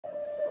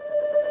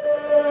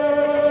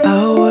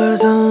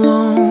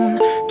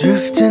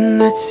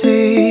at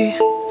sea,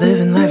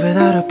 living life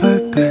without a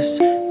purpose,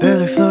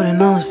 barely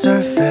floating on the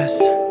surface.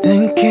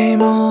 Then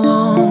came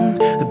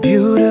along a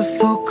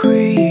beautiful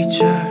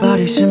creature,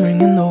 body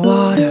shimmering in the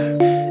water,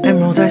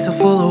 emerald eyes so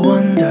full of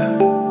wonder.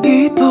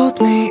 He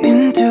pulled me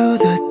into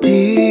the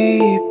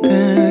deep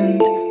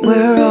end,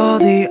 where all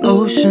the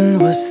ocean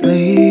was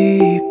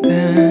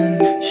sleeping.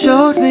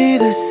 Showed me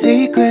the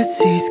secrets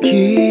he's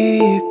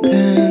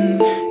keeping.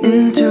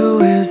 Into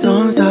his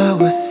arms I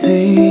was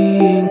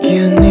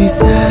sinking. He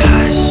said,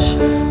 hush,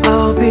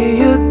 I'll be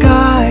your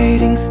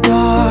guiding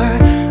star,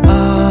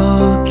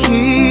 I'll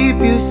keep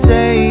you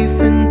safe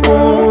and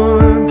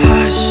warm.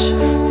 Hush,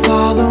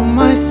 follow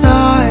my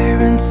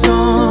siren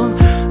song,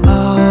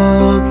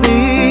 I'll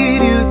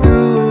lead you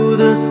through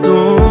the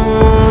storm.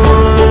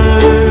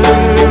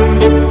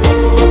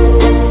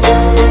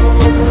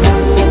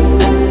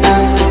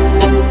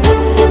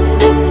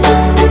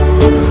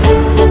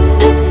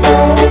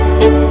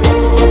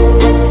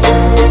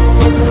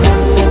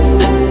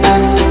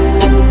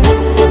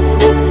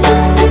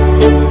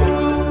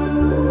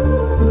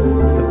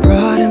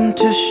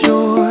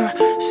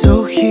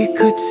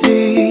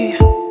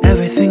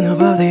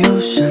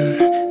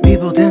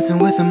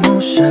 With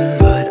emotion,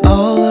 but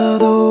all of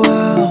the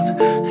world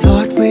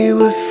thought we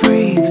were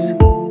freaks.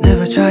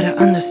 Never tried to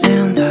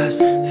understand us,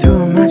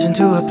 threw imagined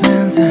to our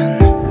plans,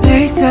 and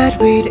they said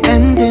we'd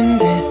end in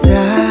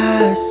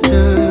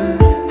disaster.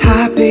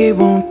 Happy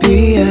won't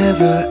be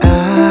ever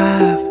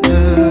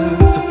after.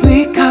 So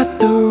we cut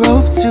the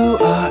rope to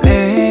our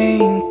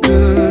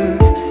anchor,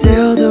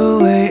 sailed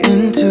away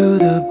into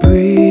the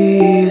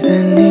breeze.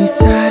 And he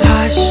said,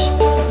 hush,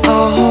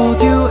 I'll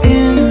hold you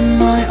in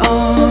my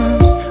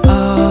arms,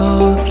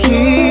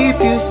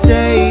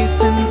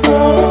 safe and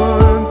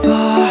warm.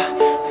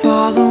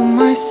 Follow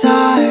my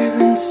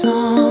siren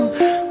song,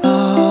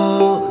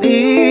 I'll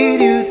lead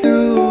you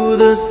through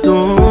the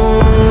storm.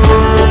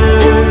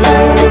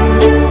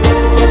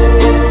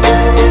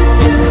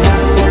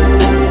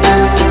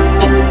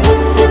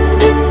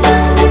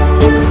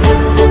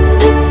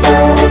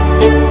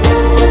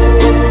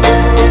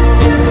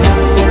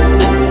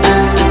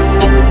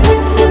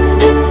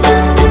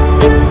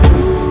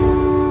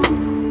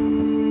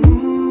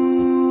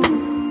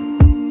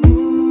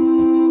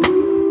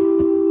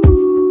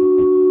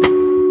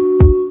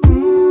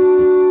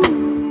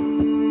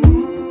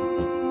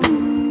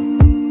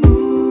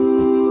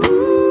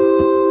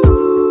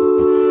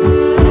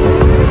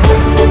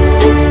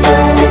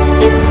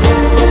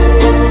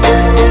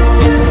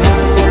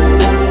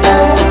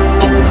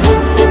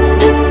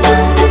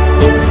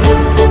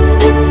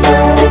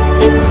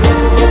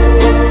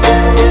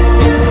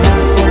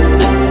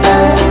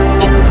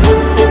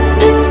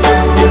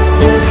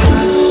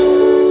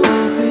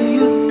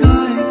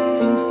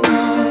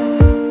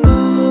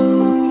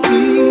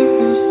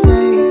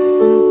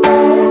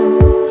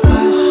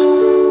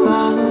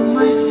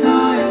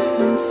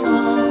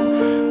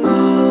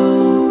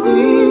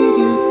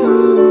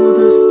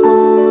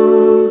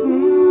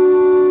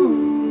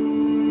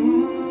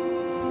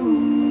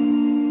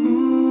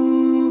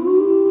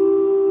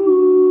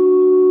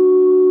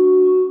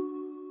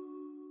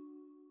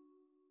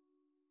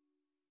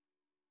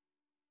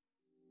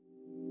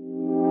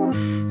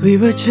 We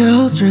were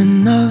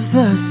children of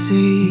the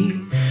sea,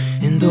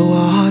 in the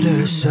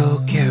water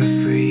so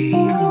carefree.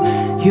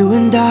 You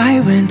and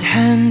I went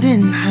hand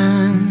in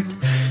hand,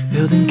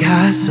 building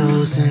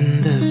castles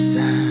in the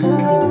sand.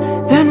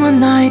 Then one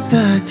night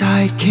the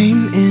tide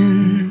came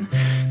in,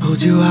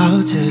 pulled you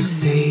out to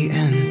sea,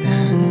 and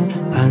then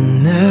I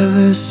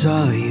never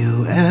saw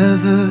you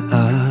ever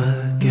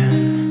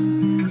again.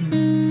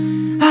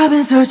 I've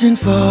been searching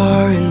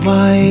far and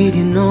wide,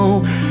 you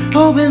know,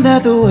 hoping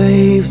that the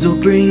waves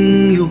will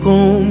bring you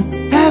home.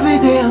 Every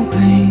day I'm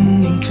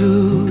clinging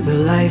to the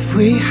life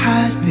we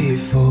had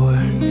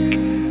before,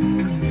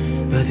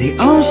 but the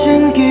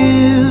ocean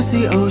gives,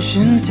 the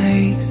ocean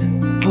takes.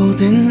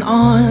 Holding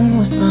on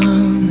was my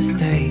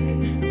mistake,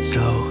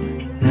 so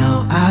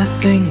now I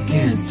think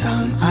it's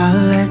time I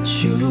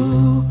let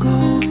you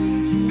go.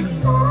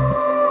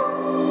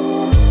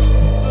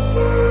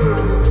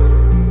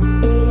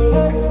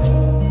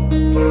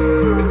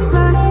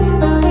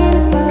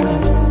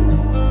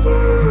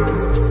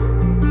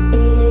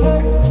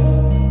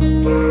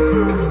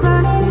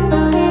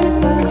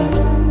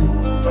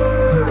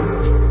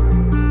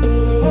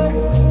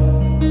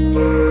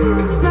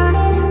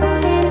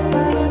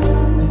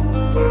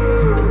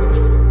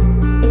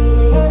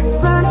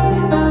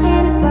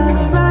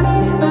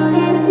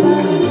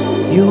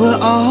 You were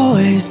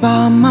always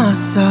by my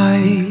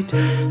side,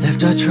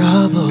 left our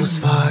troubles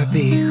far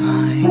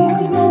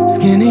behind.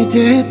 Skinny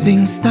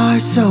dipping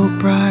stars so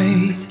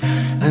bright,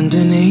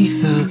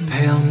 underneath the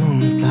pale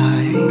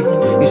moonlight.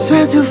 You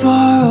swam too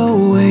far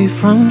away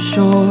from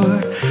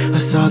shore, I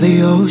saw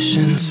the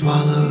ocean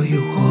swallow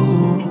you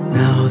whole.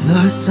 Now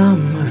the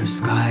summer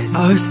skies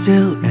are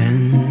still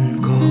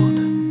and cold,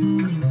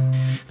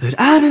 but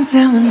I've been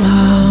sailing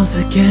miles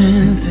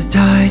against the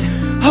tide,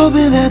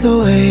 hoping that the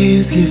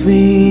waves give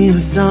me a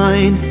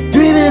sign.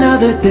 dreaming of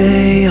the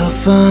day I'll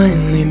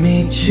finally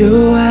meet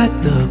you at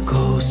the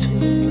coast.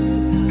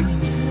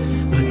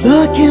 But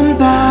looking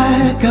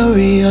back I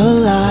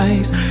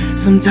realize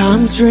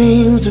sometimes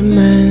dreams are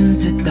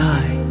meant to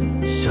die.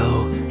 So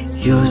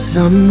you're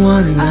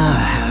someone I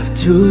have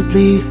to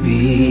leave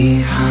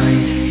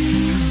behind.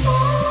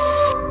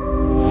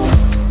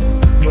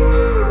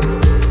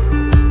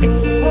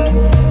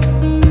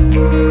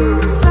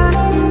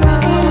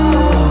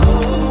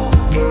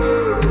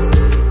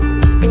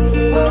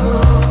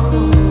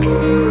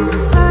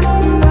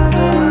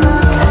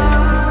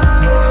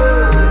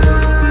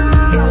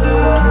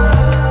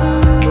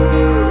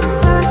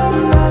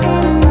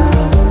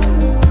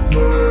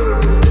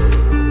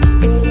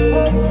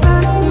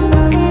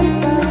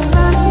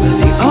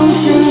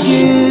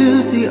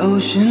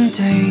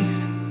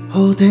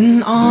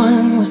 Holding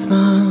on was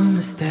my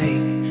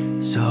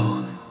mistake,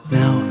 so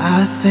now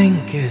I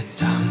think it's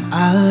time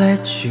I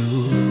let you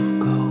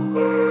go.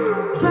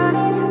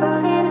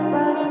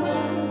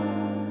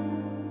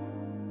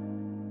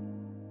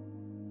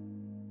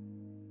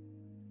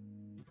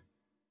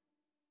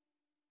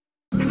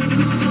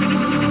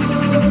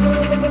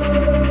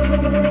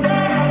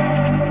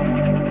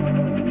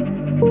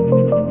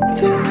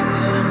 Thinking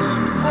that I'm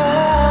unwell,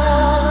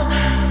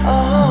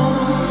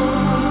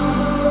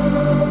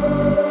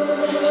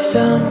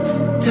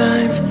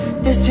 sometimes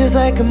this feels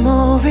like a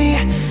movie.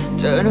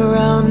 Turn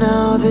around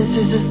now, this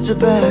is just a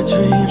bad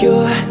dream.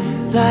 You're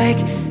like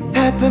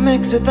pepper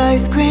mixed with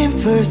ice cream.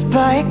 First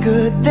bite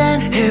good,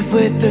 then hit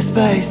with the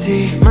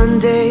spicy.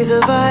 Mondays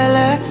are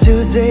violets,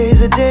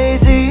 Tuesdays are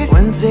daisies,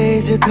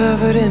 Wednesdays you're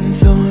covered in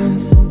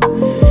thorns.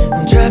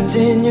 I'm trapped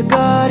in your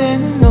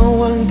garden, no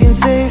one can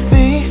save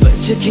me, but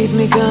you keep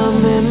me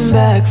coming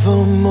back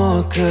for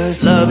more.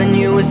 Cause loving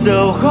you is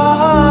so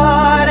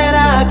hard, and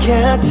I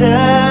can't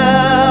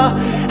tell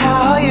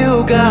how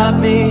you got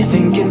me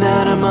thinking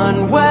that I'm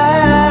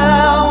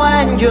unwell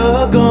when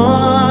you're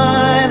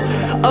gone.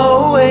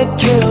 Oh, it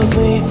kills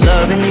me.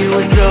 Loving you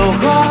is so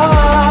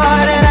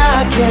hard, and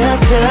I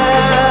can't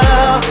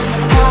tell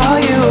how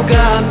you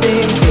got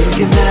me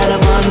thinking that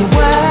I'm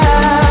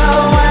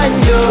unwell when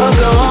you're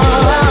gone.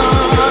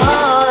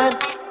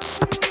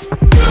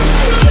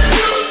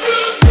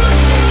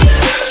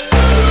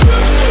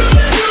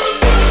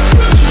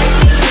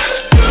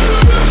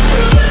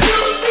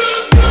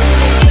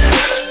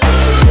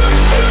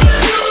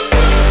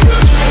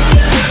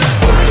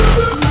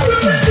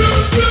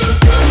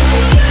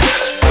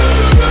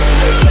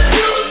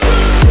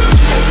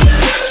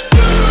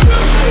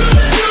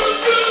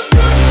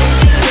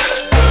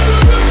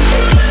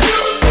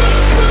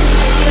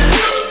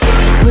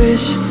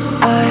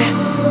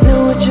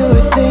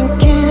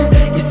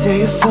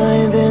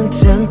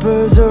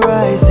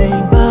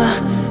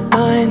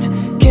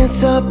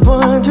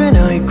 Wondering,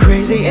 are you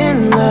crazy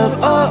in love,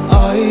 or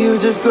are you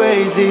just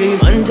crazy?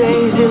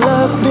 Mondays you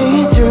love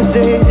me,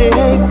 Tuesdays you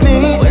hate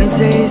me,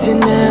 Wednesdays you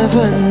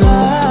never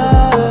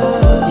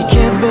know. You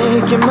can't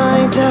make your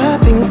mind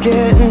up, things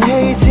getting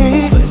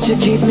hazy, but you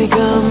keep me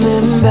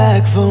coming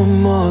back for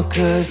more.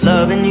 Cause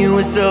loving you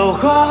is so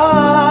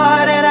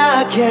hard, and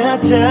I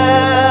can't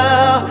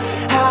tell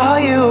how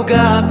you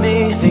got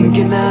me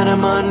thinking that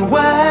I'm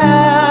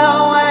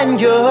unwell when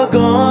you're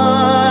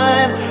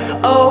gone.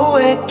 Oh,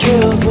 it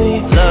kills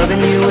me.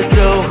 Loving you is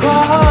so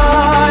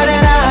hard,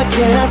 and I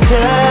can't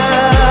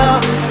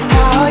tell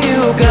how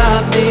you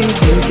got me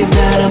thinking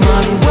that I'm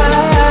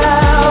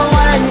unwell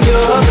when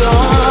you're gone.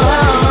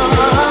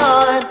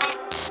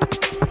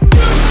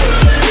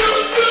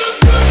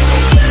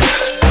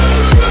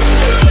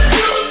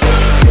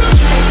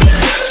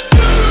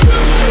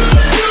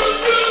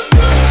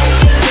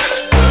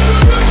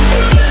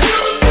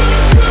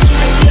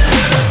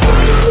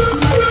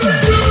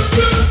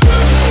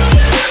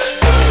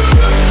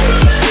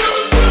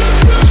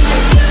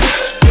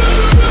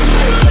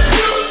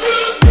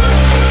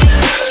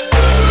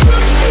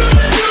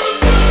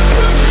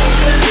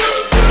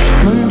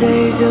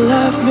 You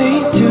love me,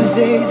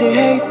 Tuesdays you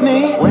hate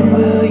me. When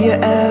will you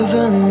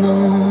ever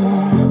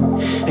know?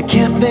 I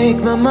can't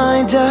make my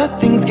mind up,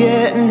 things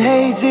getting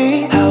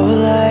hazy. How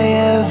will I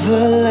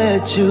ever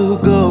let you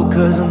go?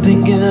 Cause I'm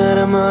thinking that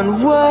I'm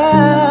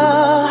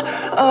unwell.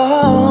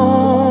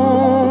 Oh,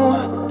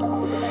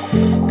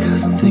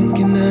 cause I'm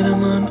thinking that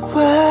I'm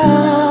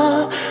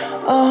unwell.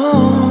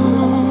 Oh.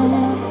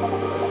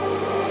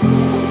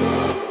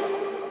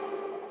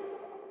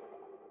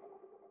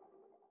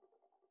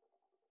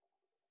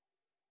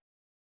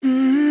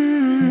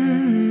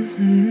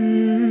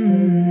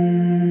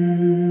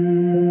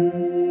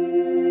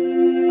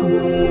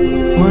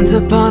 Once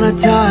upon a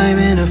time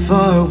in a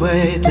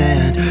faraway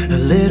land, a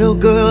little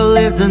girl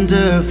lived under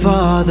her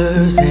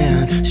father's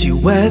hand. She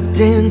wept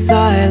in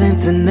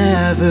silence and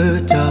never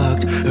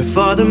talked. Her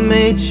father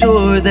made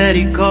sure that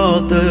he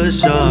called the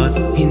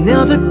shots. He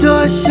nailed the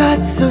door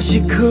shut so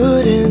she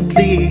couldn't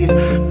leave,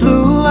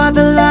 blew out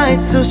the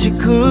lights so she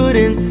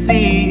couldn't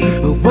see.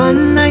 But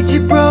one night she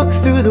broke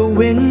through the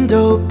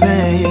window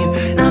pane.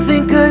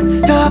 Nothing could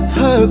stop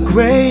her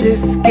great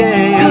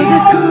escape. Cause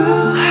his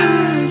girl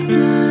had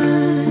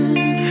blind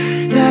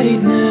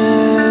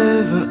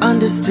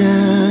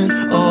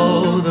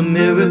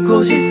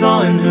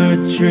saw in her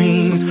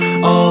dreams,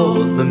 all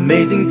the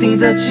amazing things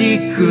that she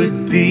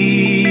could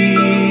be.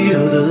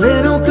 So the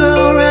little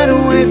girl ran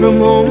away from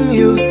home,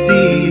 you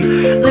see.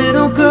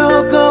 Little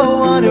girl,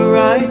 go on and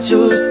write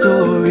your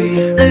story.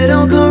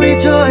 Little girl,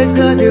 rejoice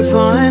cause you're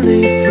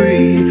finally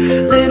free.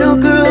 Little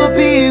girl,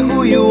 be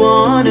who you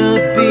wanna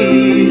be.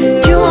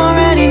 You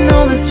already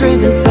know the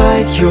strength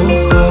inside your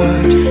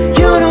heart.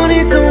 You don't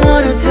need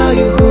someone to tell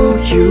you who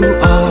you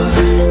are.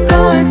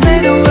 Go and say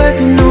the words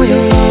you know you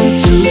long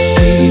to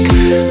speak.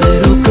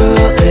 Little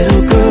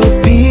girl,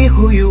 be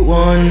who you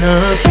wanna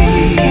be.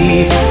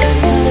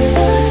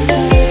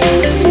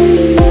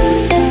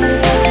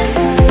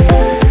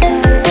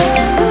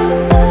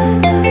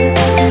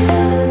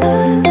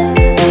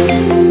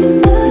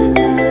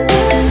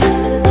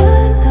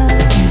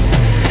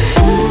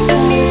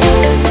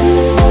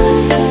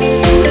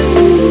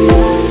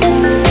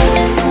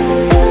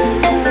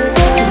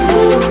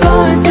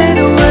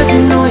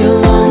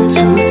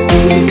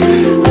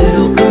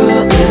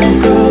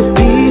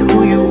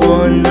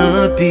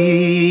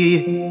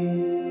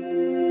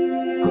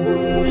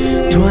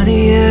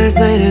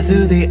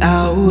 Through the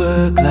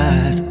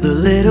hourglass, the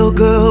little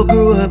girl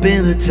grew up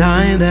in the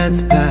time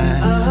that's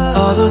passed.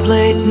 All those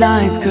late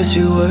nights cause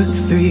she worked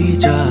 3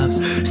 jobs.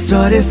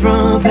 Started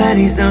from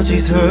pennies, now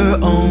she's her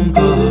own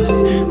boss.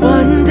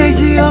 One day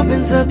she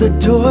opens up the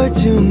door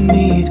to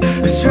meet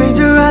a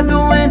stranger at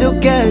the window,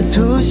 guess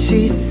who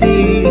she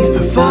sees?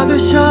 Her father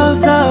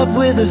shows up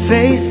with a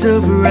face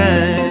of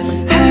red.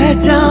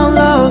 Head down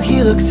low,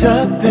 he looks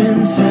up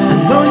and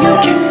says, "No, you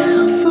can't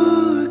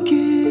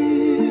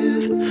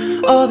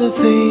all the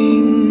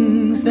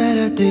things that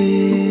I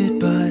did,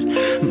 but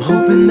I'm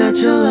hoping that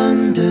you'll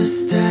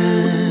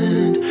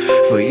understand.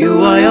 For you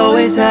I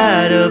always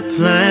had a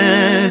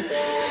plan."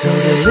 So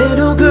the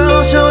little girl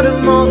showed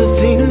him all the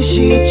things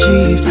she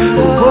achieved,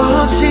 the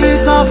world she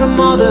saw from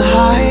all the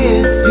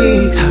highest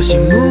peaks. How she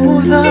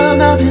moved the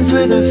mountains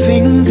with her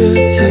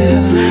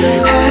fingertips.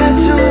 Head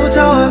to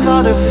toe, her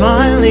father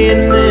finally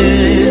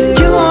admits,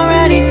 you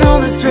already know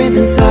the strength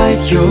inside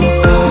your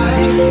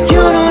heart.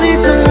 You don't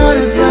need someone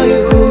to tell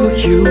you who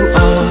you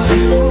are.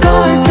 Go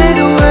and say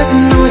the words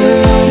you know you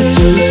long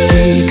to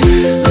speak.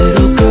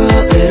 Little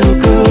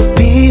girl,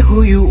 be who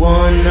you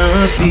wanna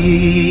be.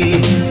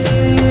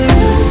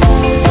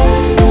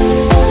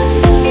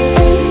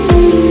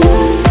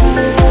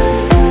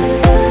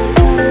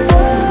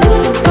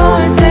 Go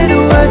and say the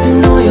words you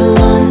know you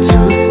long to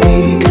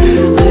speak.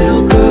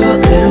 Little girl,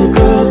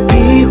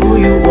 be who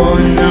you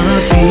wanna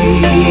be.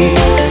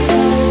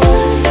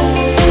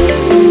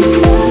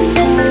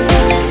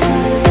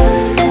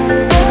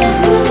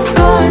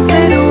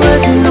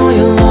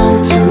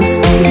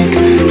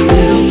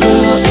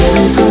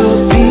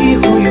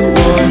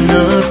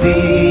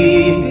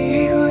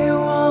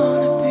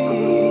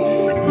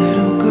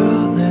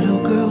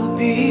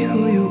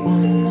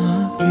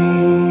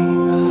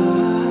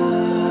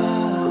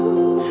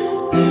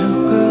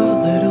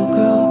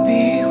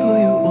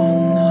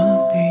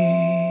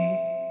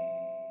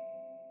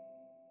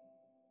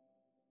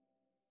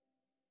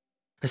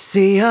 I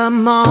see a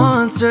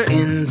monster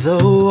in the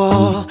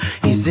wall.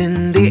 He's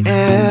in the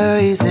air,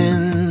 he's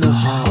in the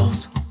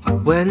halls.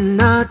 When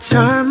I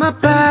turn my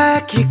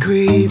back, he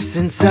creeps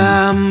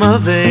inside my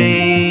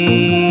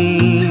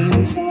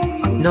veins.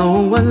 No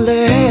one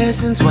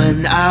listens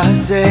when I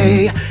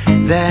say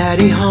that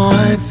he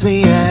haunts me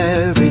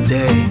every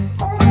day.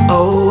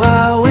 Oh,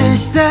 I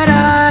wish that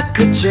I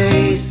could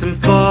chase him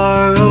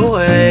far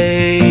away.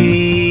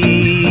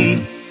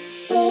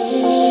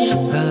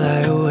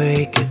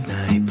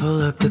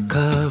 The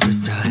covers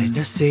tight, I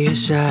see his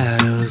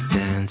shadows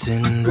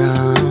dancing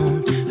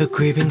round. A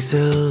creeping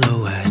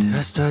silhouette,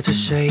 I start to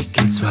shake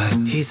and sweat.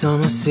 He's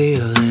on my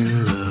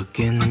ceiling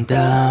looking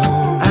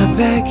down. I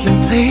beg you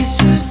please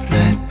just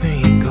let me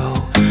go.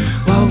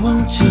 Why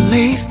won't you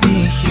leave me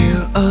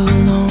here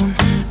alone?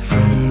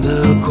 From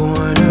the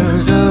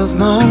corners of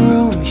my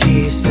room he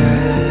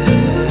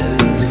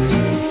says,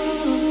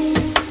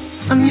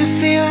 I'm your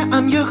fear,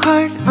 I'm your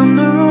heart, I'm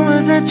the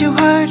rumors that you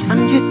heard.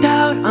 I'm your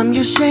doubt, I'm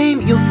your shame,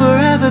 you'll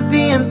forever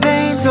be in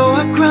pain. So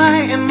I cry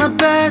in my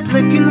bed,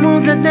 licking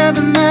wounds that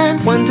never meant.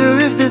 Wonder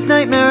if this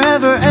nightmare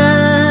ever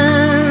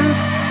ends.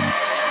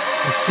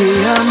 I see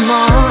a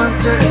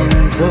monster in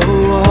the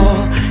wall.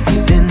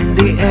 He's in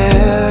the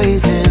air,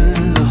 he's in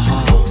the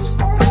halls.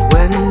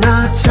 When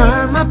I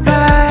turn my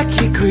back,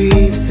 he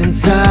creeps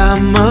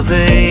inside my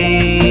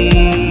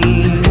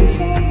veins.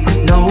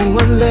 No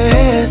one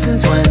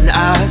listens when I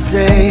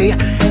say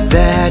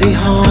that he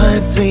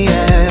haunts me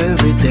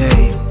every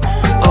day.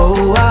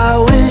 Oh, I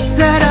wish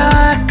that I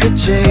could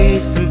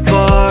chase him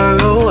far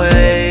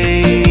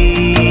away.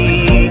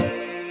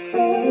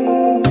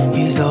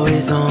 He's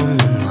always on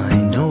my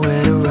mind,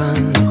 nowhere to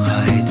run, no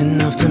hide,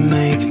 enough to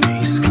make me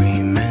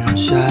scream and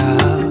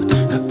shout.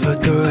 I put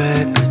the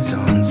records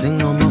on, sing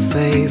all my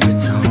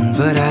favorite songs,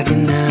 but I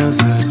can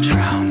never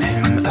drown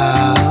him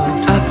out.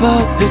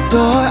 Above the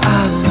door,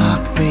 I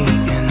lock me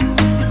in.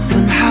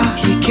 Somehow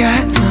he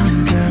gets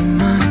under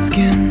my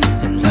skin,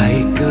 and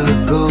like a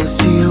ghost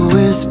he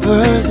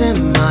whispers voices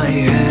in my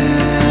head.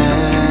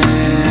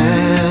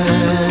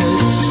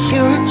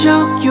 You're a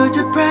joke, you're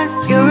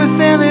depressed, you're a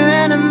failure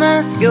and a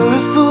mess. You're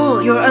a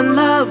fool, you're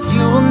unloved, you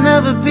will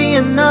never be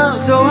enough.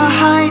 So I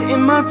hide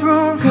in my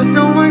room, cause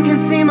no one can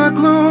see my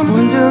gloom,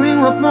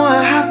 wondering what more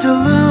I have to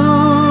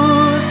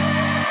lose.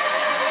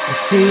 I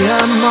see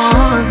a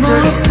monster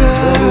in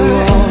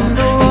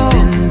the wall. He's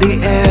in the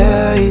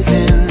air, he's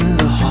in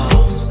the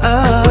halls.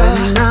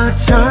 When I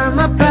turn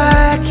my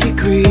back, he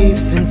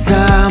creeps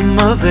inside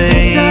my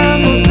veins.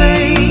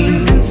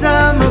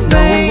 No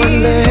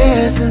one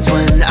listens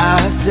when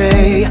I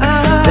say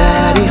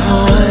that he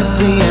haunts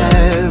me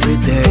every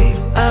day.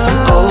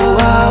 Oh,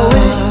 I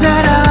wish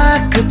that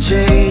I could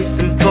chase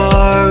him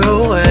far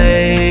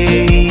away.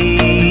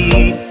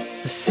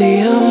 I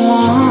see a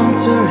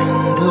monster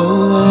in the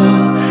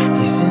wall.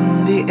 He's in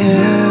the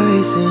air,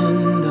 he's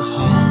in the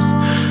halls.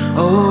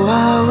 Oh,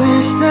 I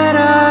wish that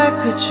I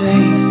could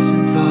chase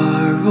him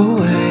far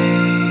away.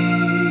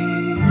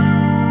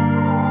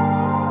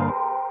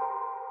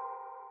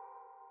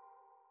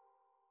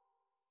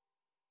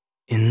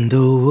 In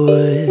the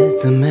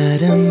woods I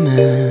met a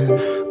man,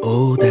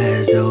 old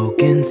as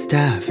oak and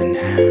staff in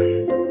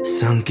hand.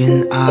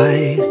 Sunken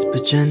eyes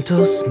but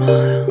gentle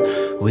smile.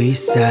 We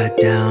sat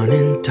down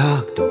and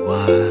talked a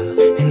while.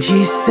 And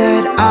he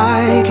said,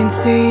 I can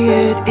see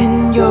it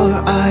in your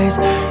eyes.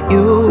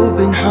 You've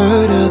been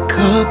hurt a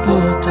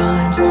couple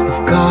times.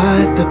 I've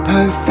got the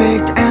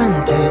perfect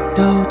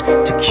antidote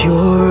to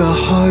cure a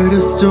heart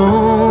of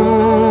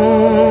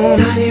stone.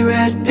 Tiny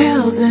red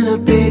pills in a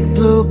big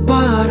blue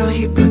bottle.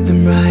 He put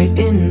them right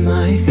in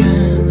my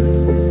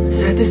hands.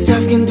 Said this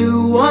stuff can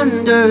do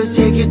wonders,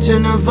 take you to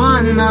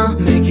nirvana,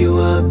 make you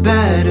a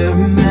better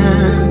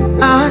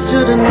man. I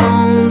should've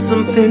known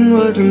something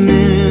was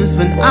amiss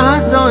when I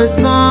saw his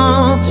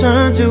smile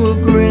turn to a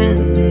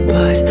grin.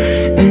 But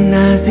then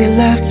as he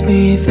left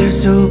me there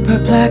so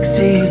perplexed,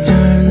 he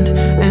turned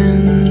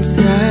and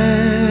said,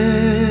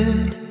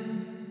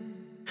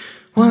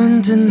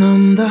 1 to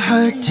numb the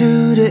hurt,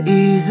 2 to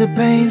ease the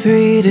pain,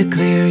 3 to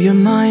clear your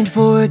mind,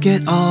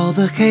 forget all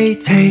the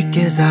hate. Take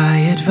as I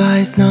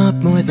advise,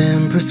 not more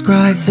than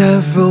prescribed.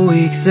 Several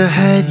weeks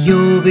ahead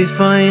you'll be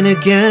fine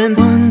again.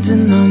 1 to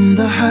numb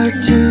the hurt,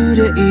 2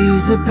 to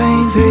ease the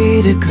pain,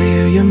 3 to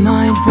clear your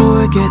mind,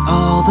 forget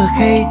all the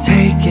hate.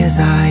 Take as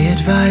I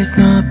advise,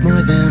 not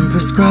more than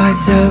prescribed.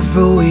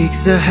 Several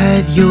weeks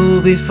ahead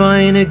you'll be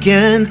fine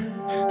again.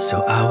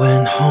 So I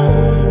went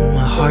home,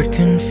 my heart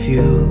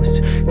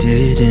confused,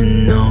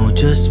 didn't know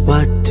just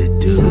what to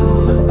do.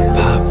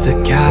 Popped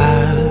the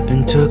cap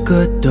and took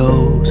a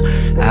dose.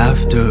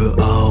 After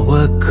all,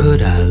 what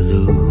could I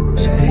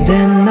lose? And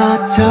then I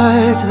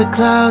touched the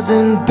clouds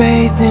and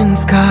bathed in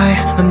sky.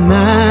 A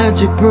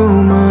magic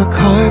broom, a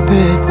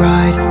carpet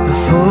ride.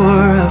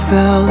 Before I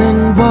fell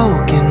and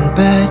woke in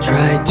bed,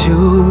 tried to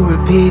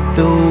repeat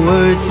the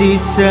words he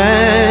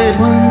said.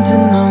 1 to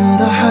numb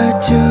the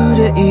hurt, 2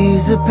 to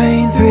ease the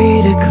pain,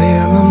 3 to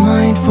clear my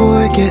mind,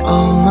 forget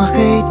all my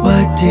hate.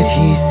 What did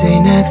he say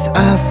next?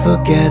 I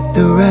forget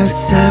the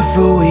rest.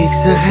 Several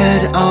weeks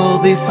ahead I'll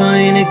be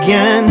fine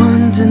again.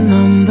 1 to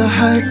numb the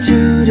hurt,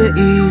 2 to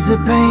ease the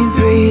pain,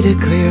 3 to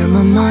clear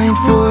my mind,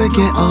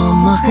 forget all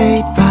my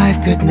hate.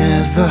 5 could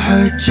never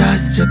hurt,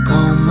 just to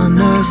calm my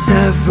nerves.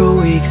 Several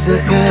weeks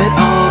ahead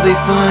I'll be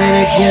fine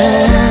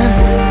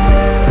again.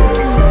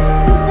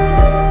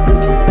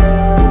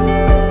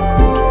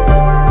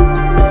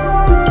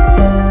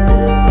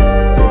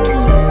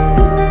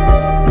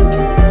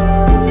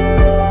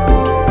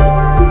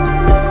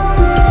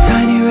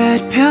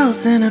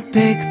 In a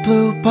big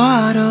blue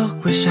bottle,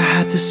 wish I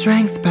had the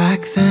strength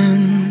back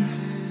then.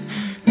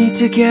 Need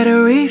to get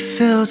a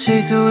refill,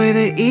 chase away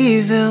the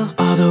evil,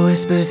 all the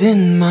whispers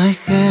in my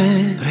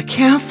head. But I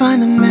can't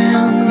find the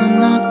man, I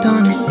knocked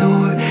on his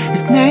door.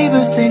 His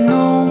neighbors say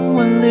no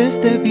one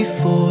lived there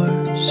before.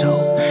 So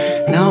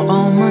now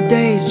all my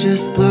days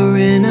just blur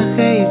in a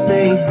haze,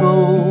 they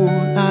go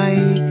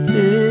like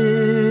this.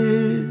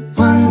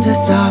 1 to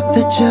stop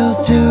the chills,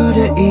 2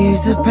 to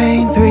ease the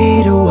pain,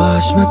 3 to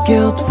wash my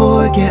guilt,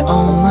 forget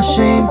all my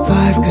shame.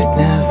 5 could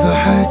never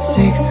hurt,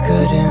 6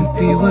 couldn't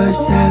be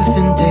worse.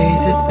 7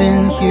 days it's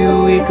been, here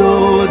we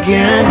go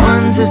again.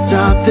 1 to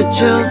stop the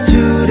chills,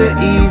 2 to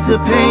ease the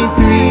pain,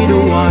 3 to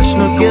wash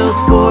my guilt,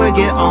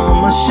 forget all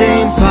my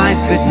shame. 5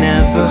 could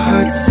never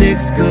hurt,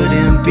 6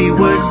 couldn't be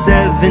worse.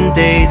 7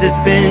 days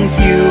it's been,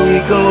 here we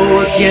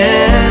go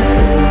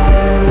again.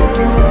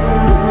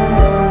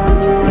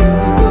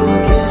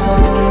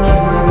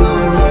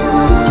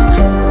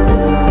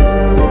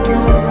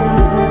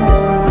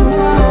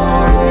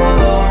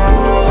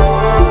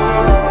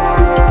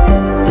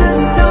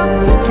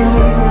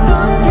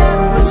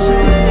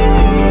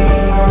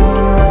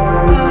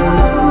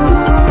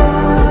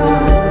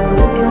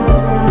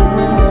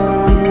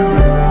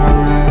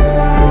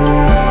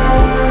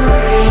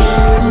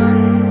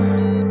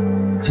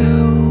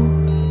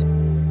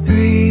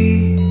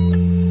 Three,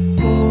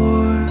 four.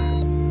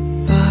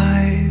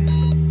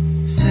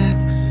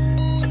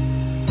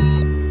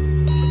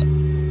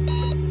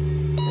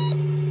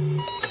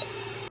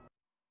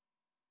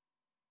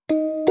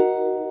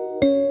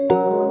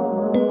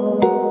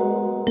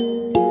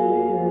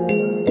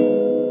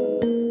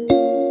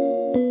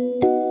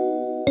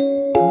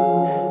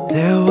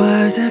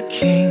 was a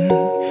king,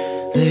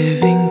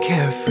 living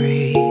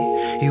carefree.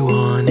 He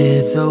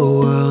wanted the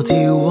world,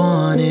 he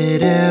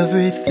wanted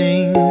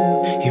everything.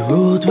 He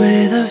ruled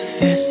with a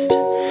fist,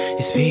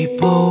 his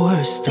people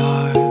were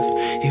starved.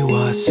 He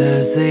watched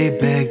as they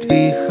begged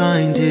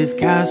behind his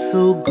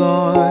castle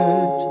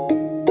guards.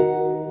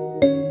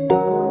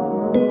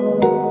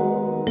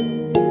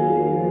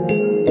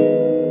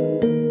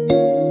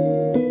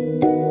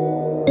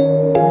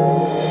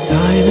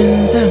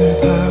 Diamonds and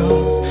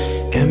pearls,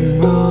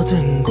 emeralds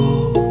and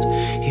gold.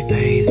 He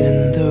bathed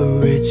in the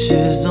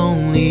riches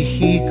only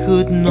he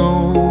could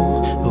know.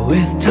 But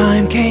with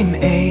time came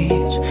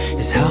age,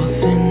 his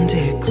health in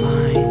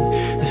decline.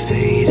 The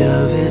fate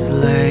of his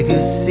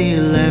legacy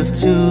left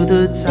to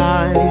the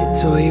tide.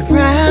 So he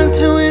ran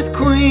to his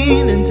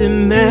queen and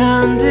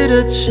demanded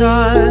a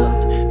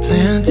child.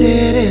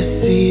 Planted his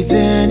seed,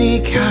 then he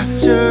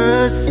cast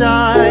her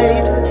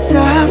aside.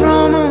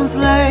 Several moons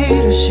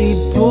later she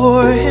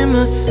bore him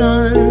a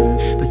son,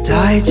 but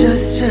died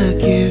just to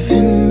give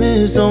him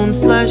his own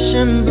flesh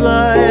and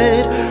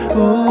blood.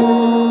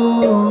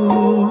 Ooh,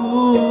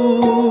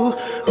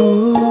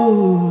 ooh.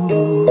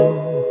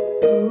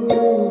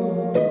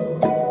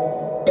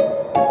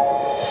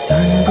 The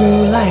son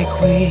grew like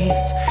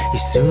wheat, he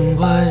soon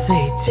was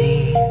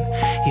 18.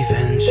 He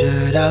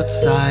ventured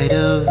outside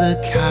of the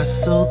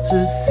castle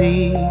to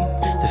see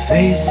the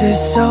faces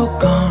so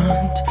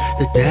gaunt,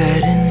 the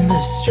dead in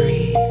the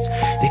street.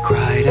 They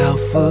cried out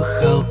for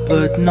help,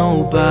 but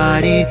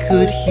nobody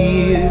could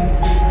hear.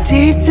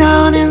 Deep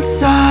down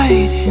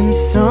inside him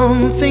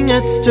something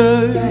had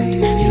stirred.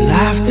 He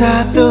laughed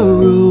at the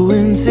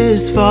ruins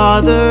his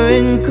father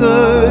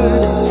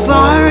incurred.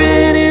 Fire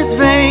in his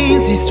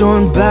veins, he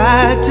stormed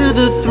back to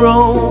the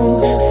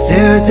throne.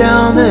 Stared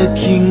down the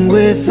king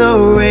with a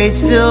rage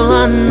still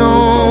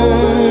unknown.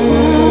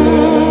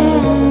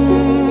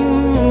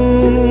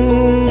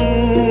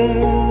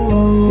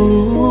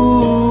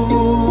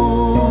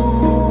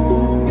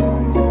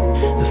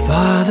 The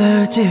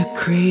father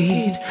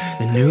decreed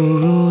a new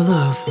rule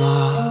of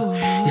law,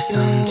 his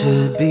son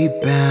to be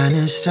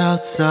banished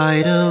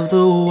outside of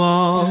the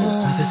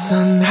walls. The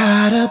son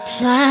had a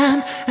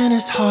plan and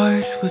his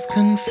heart was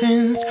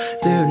convinced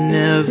there'd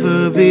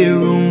never be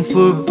room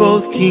for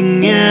both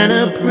king and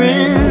a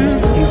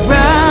prince. He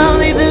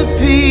rallied the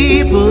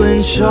people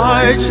and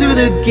charged through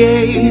the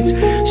gate,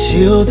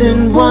 shield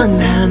in one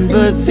hand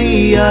but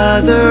the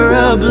other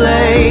a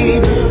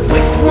blade.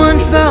 With one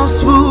fell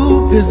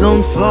swoop his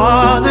own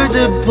father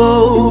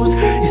deposed.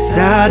 He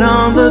sat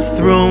on the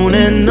throne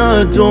and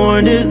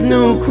adorned his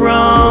new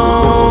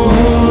crown.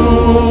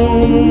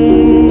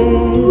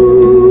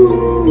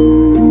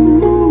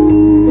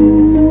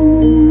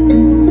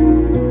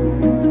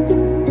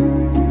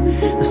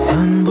 The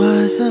son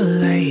was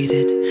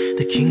elated,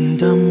 the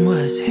kingdom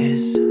was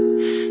his.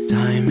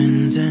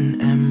 Diamonds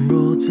and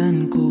emeralds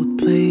and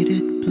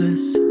gold-plated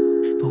bliss.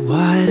 But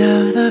what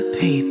of the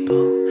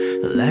people?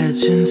 The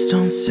legends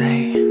don't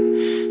say.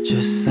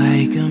 Just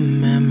like a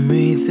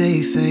memory,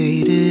 they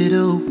faded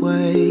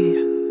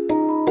away.